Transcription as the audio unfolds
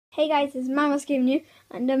Hey guys, it's Mama's giving you,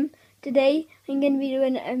 and today I'm going to be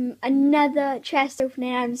doing another chest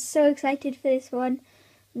opening. I'm so excited for this one.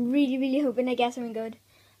 I'm really hoping I get something good.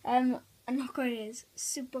 And look what it is,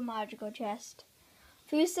 super magical chest.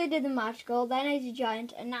 First I did the magical, then I did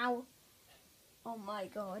giant, and now, oh my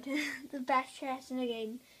god, the best chest in the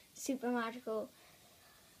game, super magical.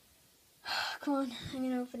 Come on, I'm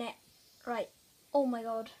going to open it. Right, oh my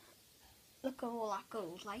god, look at all that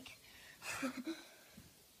gold, like.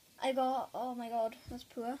 I got, oh my god, that's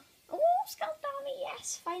poor. Oh, Scout Army,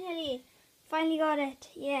 yes, finally got it,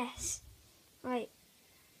 yes. Right,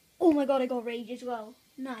 oh my god, I got Rage as well,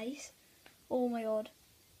 nice. Oh my god,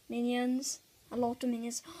 minions, a lot of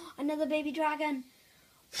minions. Another baby dragon.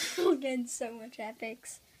 I'm getting so much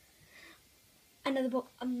epics. Another book,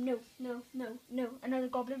 no, another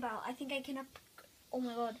goblin battle. I think I can oh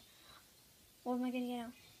my god, what am I gonna get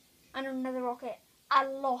now? And another rocket, a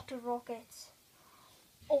lot of rockets.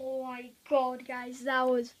 Oh my god, guys, that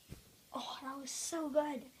was so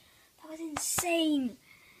good. That was insane.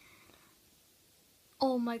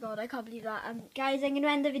 Oh my god, I can't believe that. Guys, I'm going to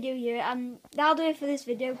end the video here. That'll do it for this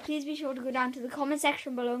video. Please be sure to go down to the comment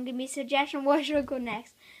section below and give me a suggestion on what should I go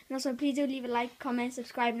next. And also, please do leave a like, comment,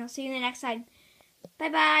 subscribe, and I'll see you in the next time.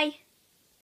 Bye-bye.